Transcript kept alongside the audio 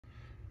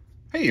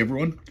Hey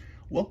everyone,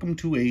 welcome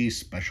to a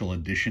special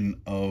edition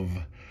of,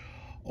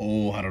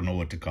 I don't know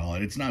what to call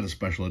it. It's not a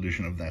special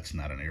edition of That's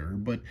Not an Error,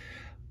 but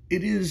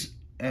it is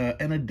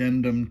an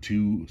addendum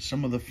to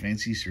some of the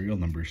fancy serial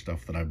number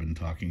stuff that I've been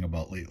talking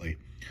about lately.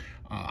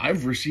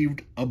 I've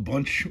received a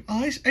bunch,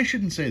 I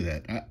shouldn't say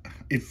that.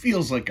 It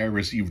feels like I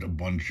received a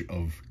bunch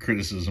of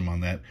criticism on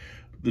that.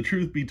 The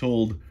truth be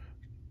told,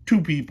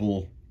 two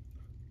people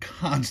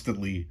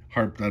constantly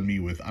harped on me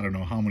with I don't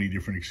know how many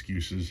different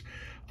excuses,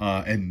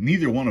 and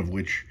neither one of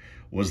which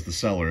was the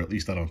seller. At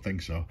least I don't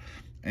think so.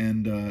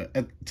 And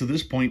to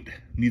this point,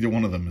 neither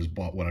one of them has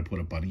bought what I put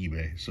up on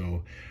eBay.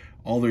 So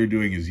all they're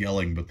doing is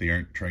yelling, but they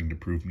aren't trying to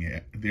prove me.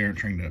 They aren't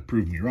trying to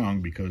prove me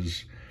wrong,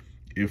 because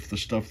if the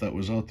stuff that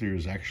was out there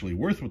is actually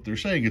worth what they're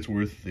saying it's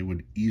worth, they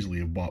would easily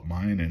have bought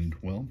mine and,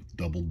 well,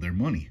 doubled their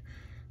money.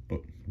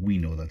 But we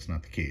know that's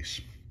not the case.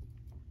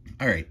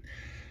 All right.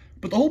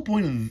 But the whole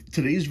point of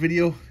today's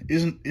video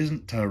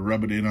isn't to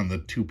rub it in on the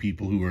two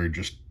people who are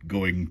just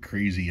going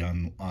crazy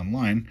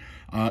online.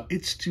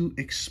 It's to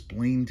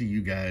explain to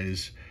you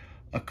guys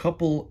a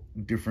couple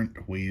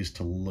different ways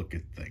to look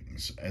at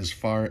things as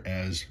far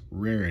as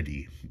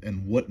rarity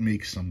and what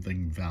makes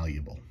something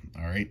valuable.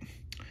 All right.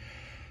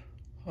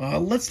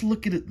 Let's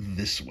look at it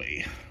this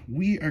way.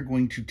 We are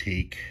going to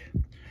take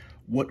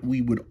what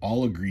we would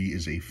all agree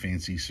is a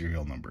fancy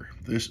serial number.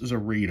 This is a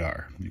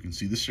radar. You can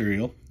see the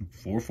serial,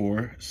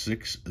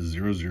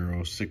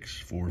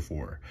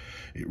 446000644.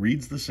 It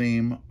reads the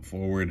same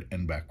forward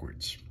and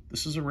backwards.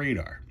 This is a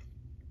radar.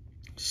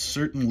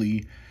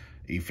 Certainly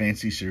a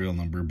fancy serial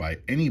number by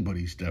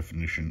anybody's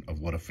definition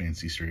of what a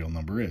fancy serial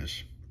number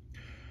is.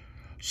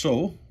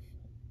 So,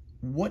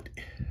 what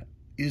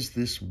is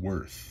this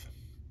worth?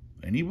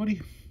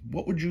 Anybody?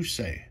 What would you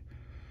say?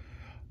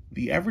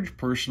 The average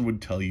person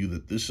would tell you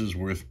that this is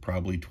worth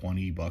probably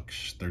 20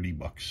 bucks, 30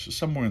 bucks,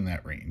 somewhere in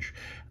that range.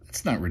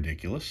 That's not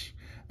ridiculous.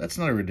 That's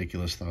not a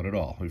ridiculous thought at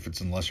all. If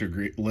it's in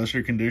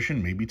lesser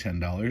condition, maybe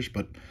 $10.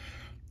 But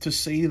to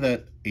say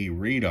that a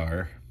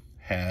radar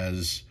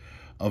has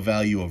a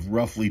value of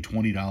roughly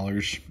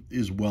 $20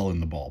 is well in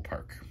the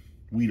ballpark.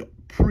 We'd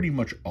pretty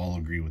much all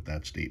agree with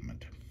that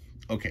statement.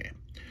 Okay,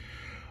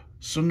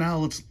 so now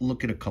let's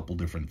look at a couple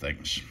different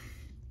things.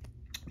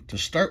 To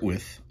start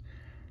with,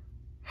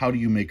 how do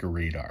you make a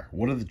radar?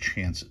 What are the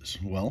chances?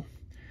 Well,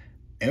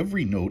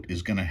 every note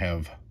is going to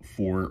have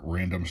 4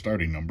 random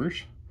starting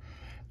numbers,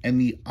 and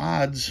the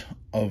odds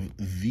of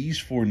these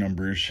 4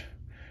 numbers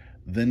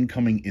then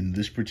coming in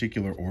this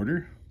particular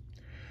order,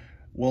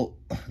 well,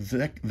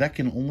 that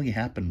can only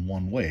happen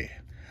one way.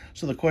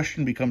 So the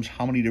question becomes,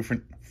 how many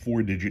different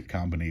 4-digit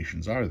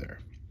combinations are there?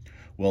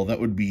 Well, that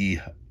would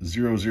be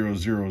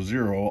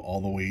 0000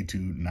 all the way to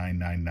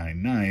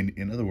 9999.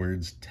 In other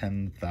words,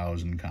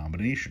 10,000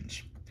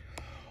 combinations.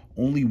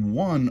 Only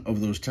one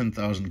of those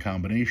 10,000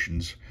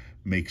 combinations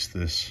makes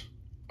this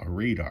a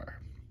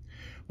radar,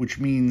 which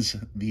means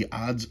the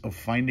odds of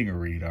finding a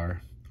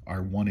radar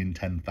are 1 in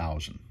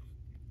 10,000,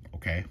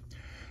 okay?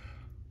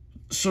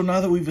 So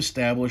now that we've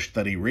established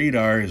that a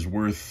radar is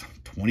worth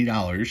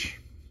 $20,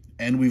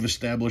 and we've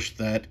established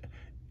that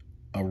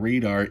a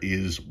radar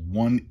is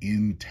 1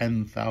 in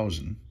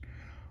 10,000,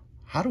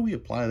 how do we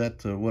apply that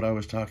to what I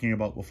was talking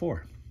about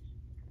before?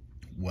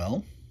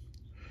 Well,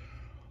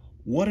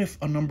 what if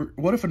a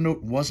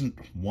note wasn't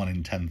 1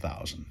 in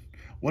 10,000?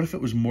 What if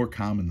it was more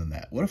common than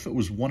that? What if it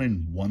was 1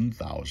 in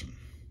 1,000?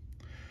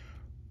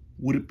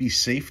 Would it be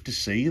safe to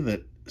say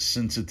that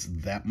since it's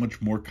that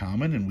much more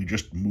common and we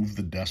just move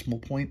the decimal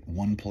point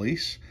one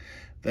place,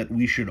 that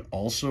we should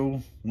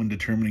also, when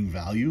determining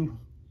value,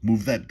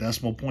 move that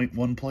decimal point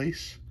one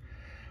place?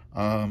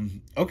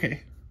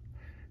 Okay.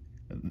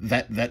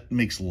 That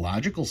makes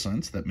logical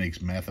sense. That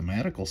makes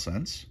mathematical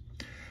sense.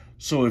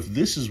 So if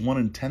this is 1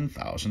 in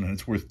 10,000 and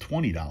it's worth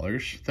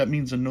 $20, that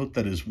means a note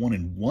that is 1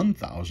 in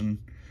 1,000,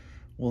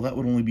 well, that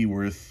would only be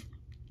worth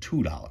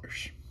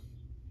 $2,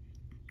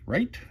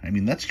 right? I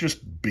mean, that's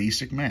just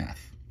basic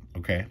math,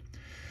 okay?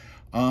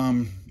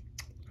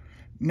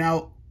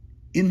 Now,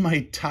 in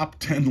my top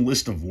 10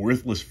 list of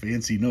worthless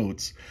fancy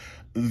notes,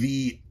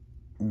 the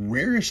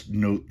rarest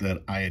note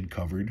that I had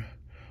covered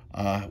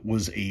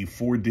was a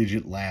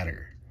 4-digit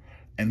ladder,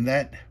 and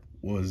that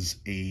was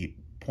a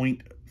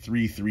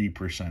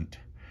 0.33%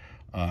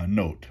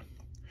 note,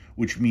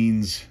 which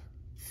means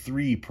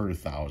 3 per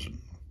 1,000,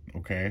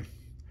 okay?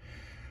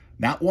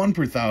 Not 1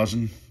 per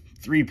 1,000,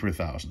 3 per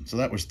 1,000. So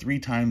that was 3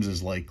 times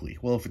as likely.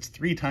 Well, if it's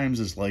 3 times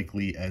as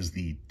likely as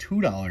the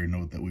 $2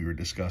 note that we were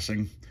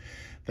discussing,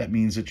 that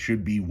means it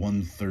should be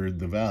 1/3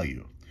 the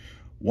value.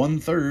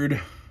 1/3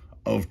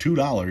 of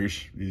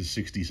 $2 is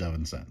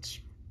 67 cents.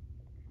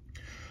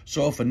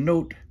 So if a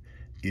note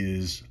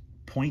is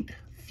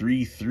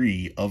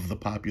 0.33 of the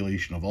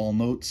population of all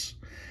notes,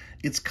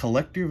 its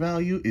collector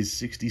value is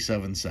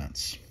 67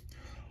 cents.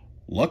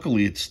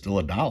 Luckily, it's still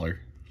 $1,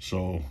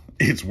 so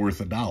it's worth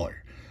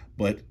 $1,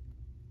 but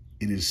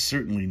it is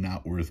certainly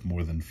not worth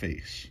more than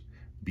face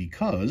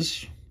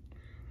because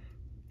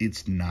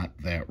it's not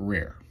that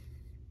rare.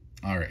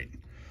 All right.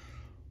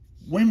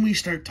 When we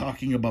start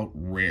talking about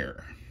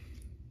rare,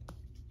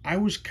 I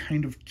was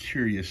kind of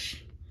curious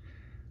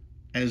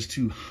as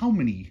to how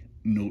many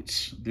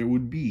notes there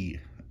would be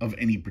of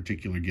any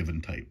particular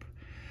given type.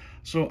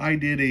 So I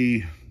did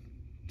a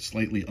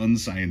slightly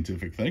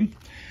unscientific thing,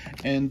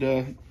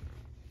 and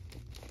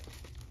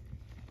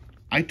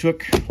I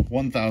took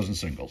 1,000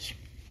 singles,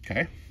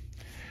 okay?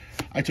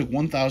 I took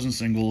 1,000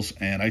 singles,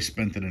 and I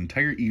spent an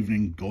entire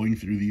evening going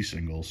through these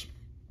singles.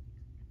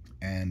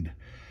 And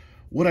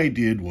what I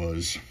did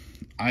was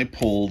I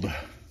pulled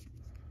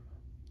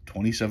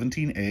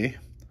 2017A,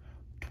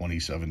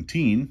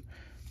 2017,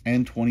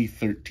 and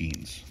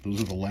 2013s.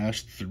 Those are the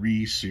last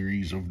three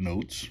series of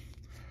notes.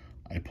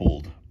 I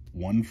pulled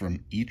one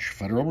from each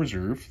Federal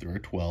Reserve. There are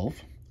 12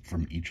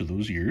 from each of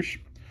those years.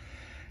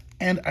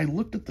 And I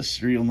looked at the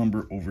serial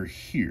number over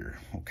here,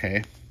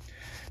 okay?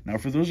 Now,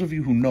 for those of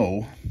you who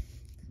know,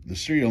 the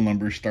serial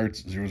number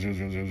starts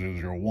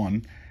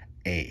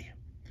 000001A.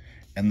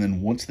 And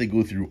then once they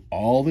go through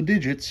all the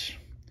digits,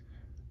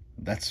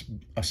 that's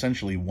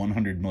essentially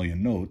 100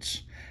 million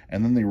notes.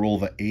 And then they roll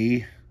the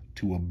A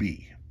to a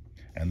B.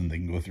 And then they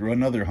can go through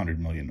another 100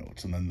 million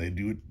notes. And then they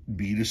do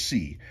B to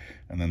C.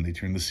 And then they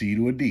turn the C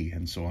to a D,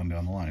 and so on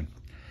down the line.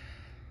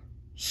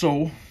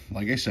 So,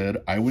 like I said,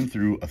 I went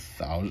through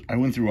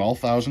all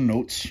 1,000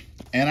 notes,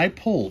 and I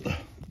pulled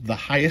the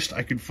highest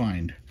I could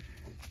find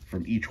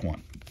from each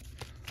one.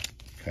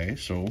 Okay,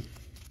 so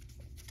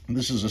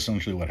this is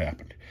essentially what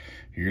happened.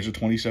 Here's a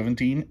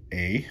 2017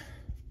 A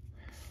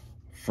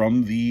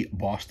from the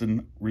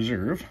Boston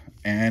Reserve,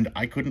 and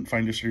I couldn't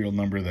find a serial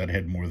number that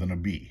had more than a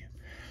B.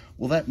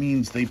 Well, that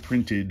means they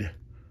printed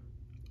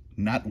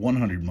not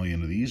 100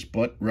 million of these,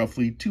 but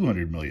roughly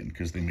 200 million,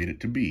 because they made it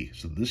to B.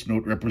 So this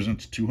note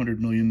represents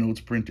 200 million notes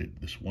printed,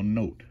 this one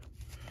note.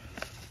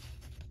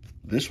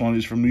 This one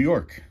is from New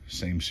York,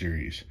 same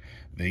series.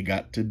 They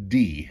got to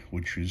D,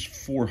 which is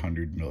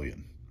 400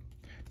 million.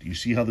 Do you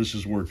see how this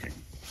is working?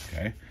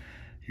 Okay,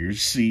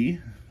 here's C,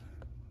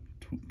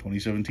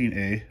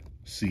 2017A,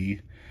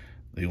 C.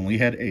 They only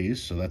had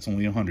A's, so that's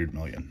only 100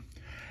 million.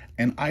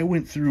 And I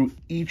went through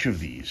each of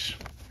these.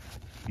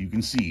 You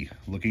can see,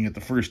 looking at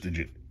the first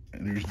digit,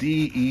 there's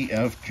D, E,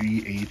 F,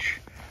 G, H.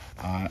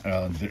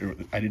 I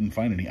didn't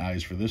find any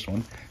I's for this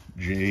one.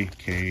 J,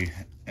 K,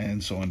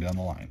 and so on down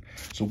the line.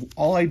 So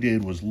all I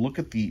did was look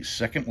at the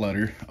second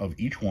letter of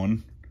each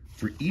one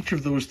for each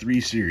of those three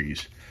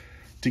series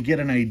to get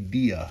an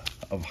idea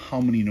of how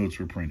many notes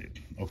were printed,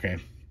 okay?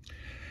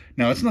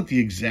 Now, it's not the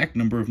exact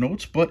number of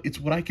notes, but it's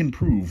what I can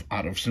prove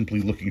out of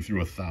simply looking through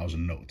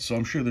 1,000 notes. So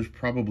I'm sure there's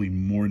probably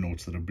more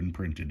notes that have been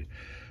printed.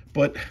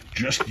 But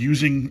just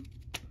using,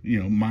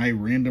 my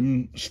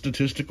random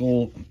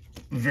statistical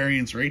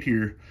variance right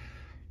here,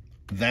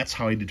 that's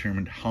how I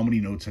determined how many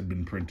notes had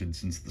been printed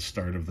since the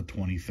start of the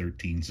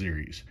 2013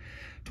 series.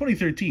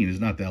 2013 is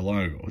not that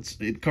long ago.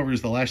 It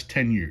covers the last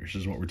 10 years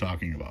is what we're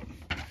talking about.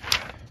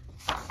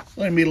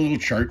 So I made a little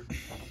chart,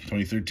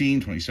 2013,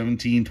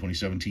 2017,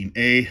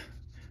 2017A.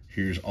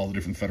 Here's all the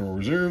different Federal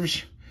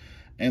Reserves.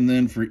 And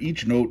then for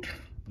each note,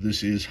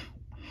 this is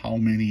how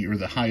many, or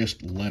the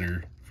highest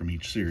letter from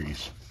each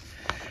series.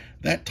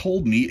 That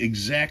told me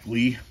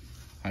exactly,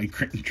 I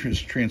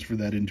just transferred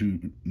that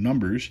into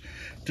numbers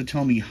to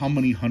tell me how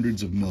many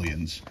hundreds of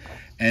millions.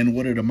 And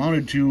what it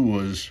amounted to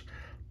was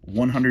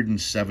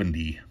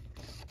 170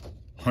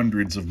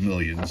 hundreds of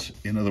millions.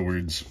 In other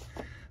words,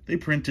 they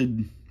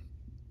printed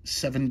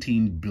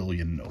 17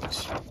 billion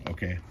notes,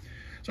 okay?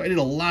 So I did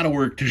a lot of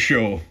work to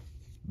show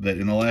that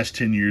in the last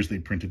 10 years, they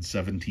printed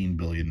 17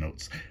 billion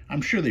notes.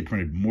 I'm sure they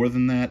printed more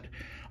than that.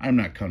 I'm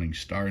not counting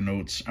star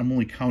notes. I'm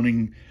only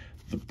counting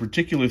the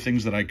particular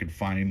things that I could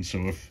find.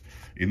 So if,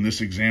 in this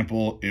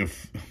example,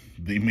 if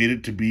they made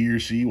it to B or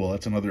C, well,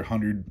 that's another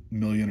 100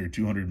 million or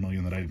 200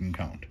 million that I didn't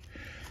count.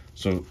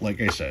 So,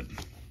 like I said,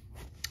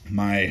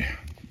 my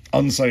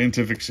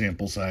unscientific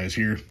sample size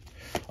here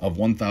of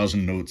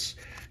 1,000 notes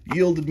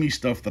yielded me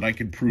stuff that I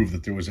could prove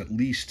that there was at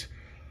least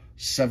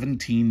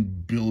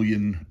 17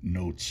 billion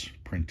notes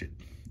printed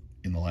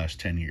in the last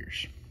 10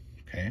 years,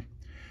 okay?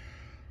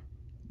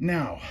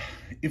 Now,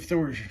 if there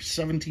were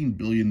 17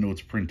 billion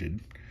notes printed,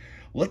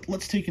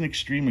 let's take an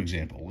extreme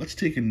example. Let's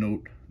take a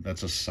note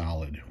that's a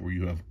solid, where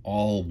you have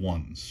all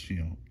ones,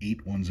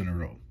 8 ones in a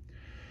row.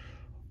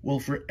 Well,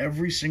 for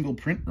every single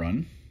print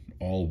run,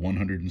 all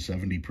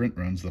 170 print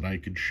runs that I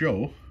could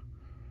show,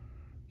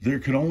 there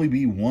could only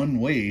be one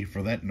way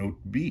for that note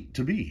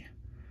to be.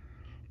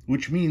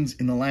 Which means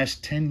in the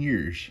last 10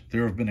 years,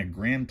 there have been a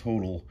grand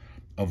total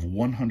of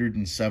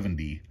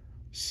 170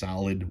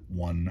 solid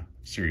 1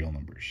 serial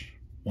numbers.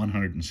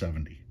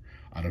 170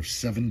 out of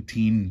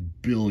 17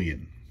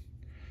 billion.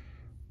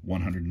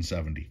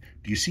 170.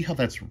 Do you see how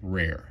that's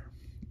rare?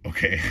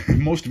 Okay,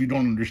 most of you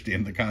don't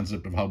understand the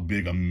concept of how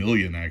big a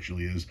million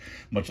actually is,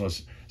 much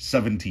less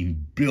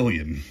 17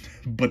 billion,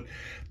 but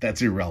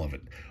that's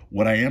irrelevant.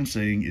 What I am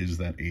saying is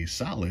that a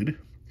solid,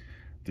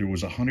 there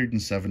was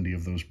 170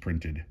 of those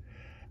printed,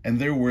 and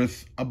they're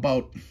worth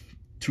about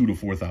 $2,000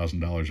 to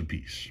 $4,000 a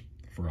piece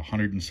for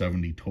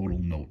 170 total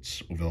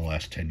notes over the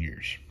last 10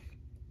 years.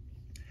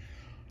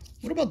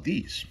 What about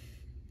these?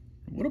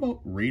 What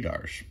about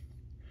radars?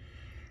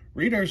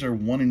 Radars are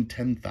 1 in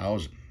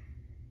 10,000.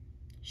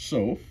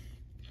 So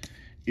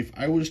if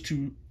I was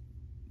to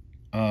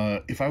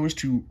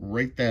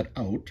write that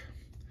out,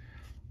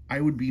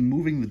 I would be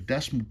moving the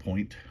decimal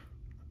point.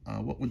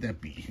 What would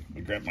that be? Let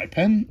me grab my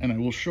pen and I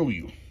will show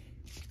you.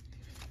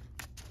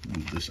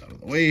 Move this out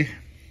of the way.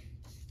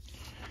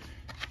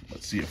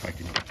 Let's see if I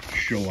can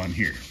show on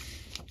here.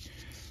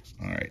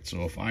 All right,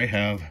 so if I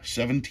have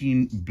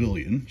 17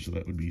 billion, so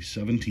that would be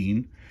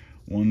 17,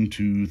 1,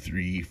 2,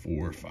 3,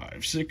 4,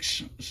 5,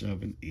 6,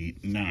 7,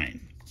 8,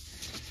 9.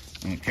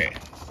 Okay.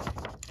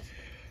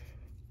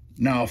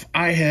 Now, if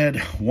I had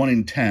 1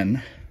 in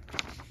 10,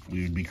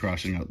 we would be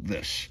crossing out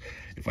this.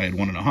 If I had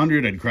 1 in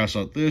 100, I'd cross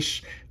out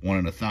this. 1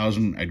 in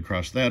 1,000, I'd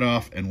cross that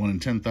off. And 1 in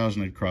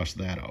 10,000, I'd cross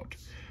that out.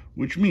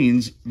 Which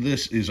means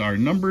this is our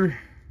number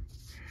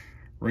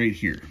right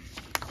here.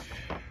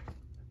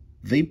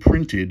 They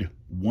printed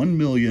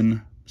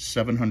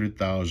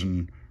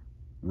 1,700,000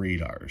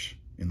 radars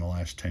in the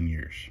last 10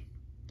 years.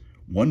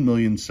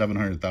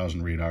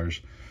 1,700,000 radars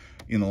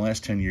in the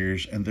last 10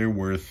 years, and they're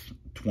worth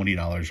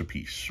 $20 a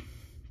piece.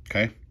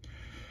 Okay?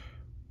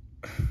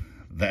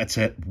 That's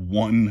at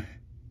 1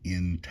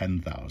 in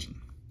 10,000.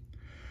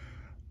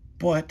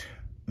 But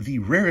the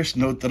rarest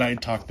note that I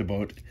talked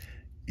about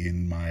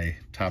in my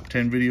top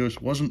 10 videos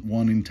wasn't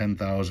 1 in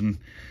 10,000.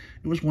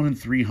 It was 1 in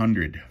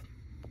 300.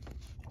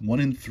 1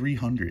 in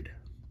 300.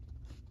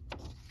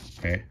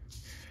 Okay?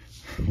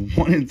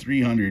 1 in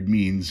 300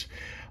 means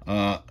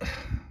that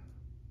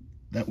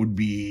would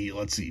be,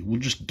 let's see, we'll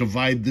just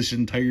divide this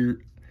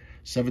entire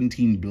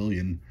 17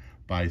 billion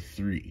by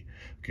 3.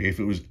 Okay, if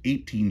it was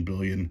 18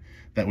 billion,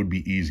 that would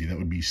be easy. That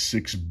would be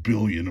 6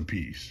 billion a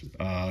piece.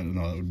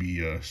 No, that would be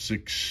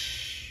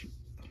 6.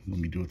 Let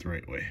me do it the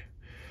right way.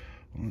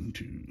 1,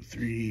 2,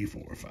 3,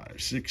 4, 5,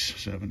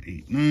 6, 7,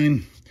 8,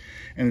 9.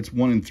 And it's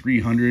 1 in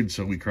 300,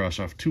 so we cross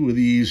off 2 of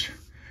these.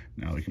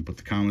 Now we can put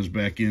the commas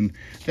back in.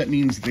 That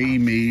means they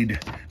made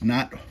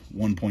not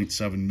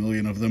 1.7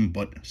 million of them,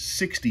 but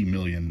 60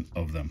 million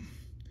of them.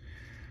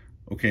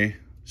 Okay,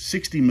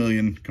 60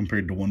 million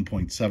compared to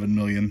 1.7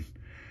 million.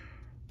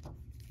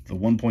 The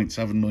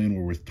 1.7 million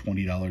were worth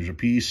 $20 a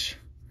piece.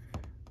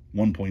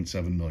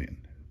 1.7 million.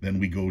 Then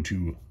we go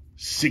to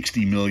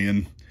 60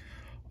 million.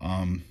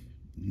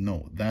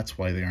 No, that's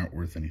why they aren't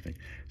worth anything.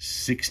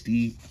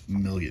 60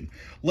 million.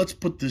 Let's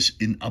put this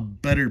in a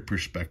better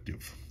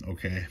perspective,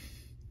 okay?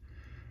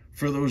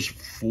 For those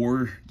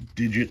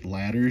 4-digit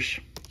ladders,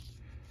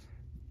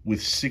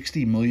 with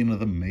 60 million of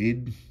them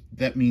made,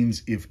 that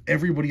means if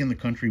everybody in the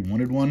country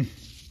wanted one,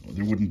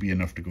 there wouldn't be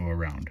enough to go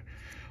around.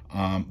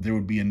 There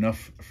would be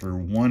enough for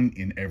 1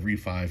 in every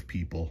 5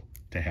 people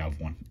to have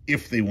one,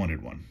 if they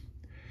wanted one.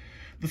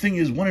 The thing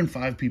is, 1 in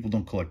 5 people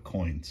don't collect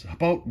coins.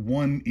 About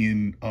 1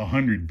 in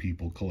 100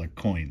 people collect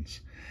coins.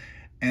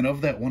 And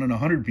of that 1 in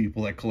 100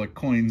 people that collect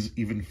coins,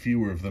 even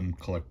fewer of them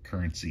collect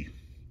currency.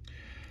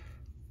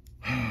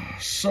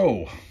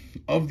 So,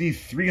 of the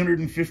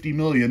 350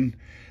 million,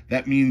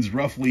 that means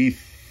roughly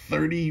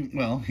 30,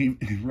 well,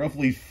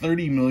 roughly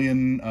 30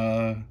 million,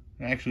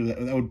 actually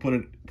that would put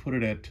it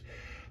at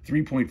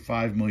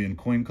 3.5 million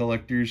coin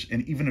collectors.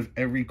 And even if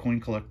every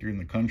coin collector in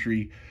the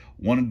country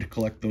wanted to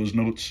collect those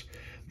notes,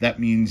 that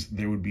means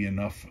there would be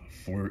enough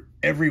for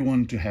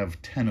everyone to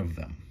have 10 of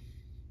them.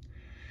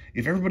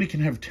 If everybody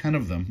can have 10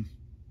 of them,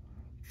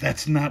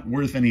 that's not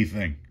worth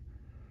anything.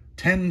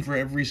 10 for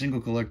every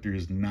single collector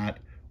is not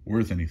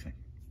worth anything.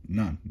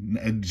 None.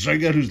 So you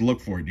got to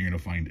look for it and you're going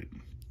to find it.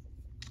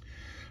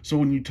 So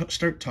when you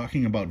start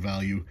talking about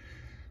value,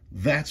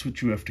 that's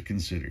what you have to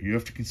consider. You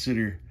have to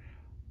consider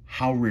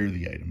how rare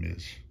the item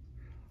is.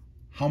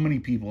 How many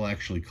people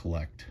actually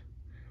collect?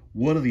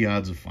 What are the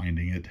odds of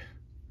finding it?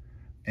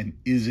 And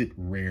is it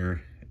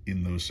rare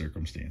in those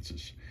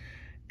circumstances?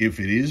 If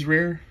it is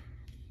rare,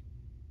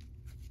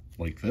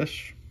 like this,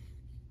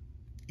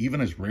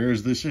 even as rare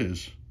as this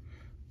is,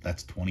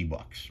 that's 20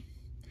 bucks.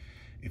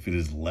 If it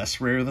is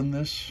less rare than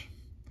this,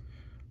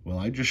 well,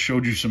 I just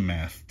showed you some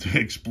math to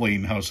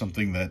explain how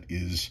something that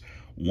is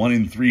 1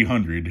 in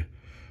 300,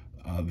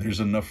 there's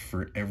enough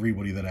for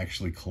everybody that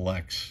actually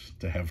collects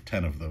to have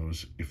 10 of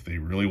those if they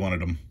really wanted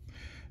them.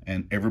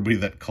 And everybody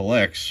that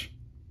collects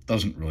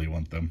doesn't really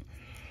want them.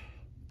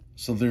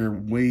 So they're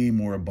way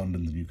more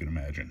abundant than you can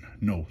imagine.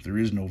 No, there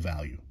is no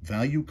value.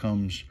 Value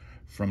comes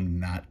from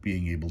not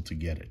being able to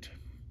get it.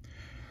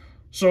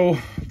 So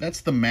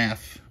that's the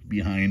math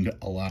behind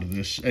a lot of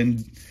this.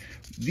 And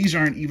these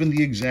aren't even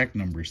the exact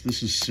numbers.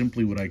 This is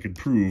simply what I could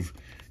prove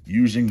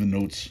using the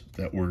notes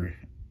that were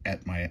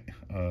at my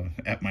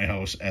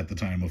house at the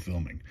time of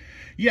filming.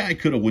 Yeah, I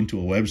could have went to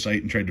a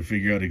website and tried to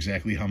figure out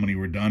exactly how many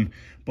were done.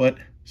 But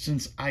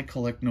since I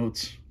collect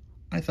notes,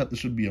 I thought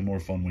this would be a more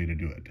fun way to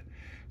do it.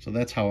 So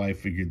that's how I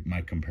figured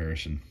my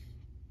comparison.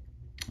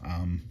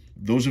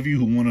 Those of you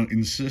who want to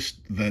insist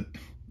that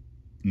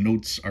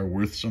notes are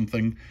worth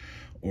something,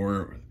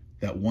 or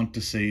that want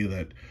to say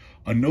that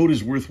a note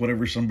is worth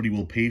whatever somebody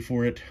will pay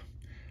for it,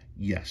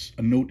 yes,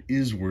 a note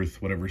is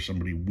worth whatever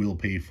somebody will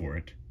pay for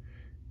it,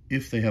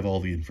 if they have all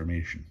the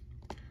information.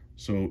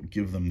 So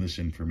give them this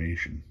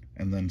information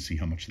and then see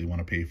how much they want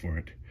to pay for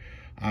it.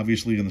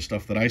 Obviously, in the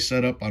stuff that I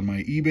set up on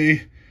my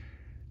eBay,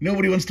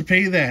 nobody wants to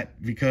pay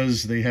that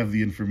because they have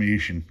the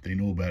information. They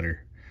know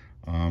better.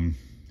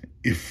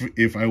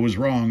 If I was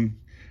wrong,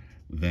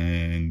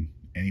 then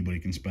anybody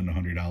can spend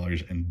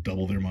 $100 and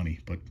double their money,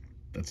 but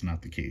that's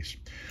not the case.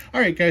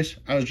 All right, guys,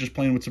 I was just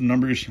playing with some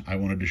numbers. I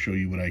wanted to show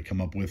you what I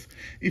come up with.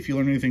 If you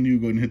learn anything new,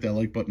 go ahead and hit that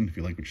like button. If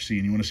you like what you see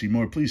and you want to see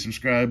more, please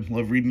subscribe.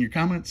 Love reading your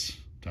comments.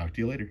 Talk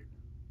to you later.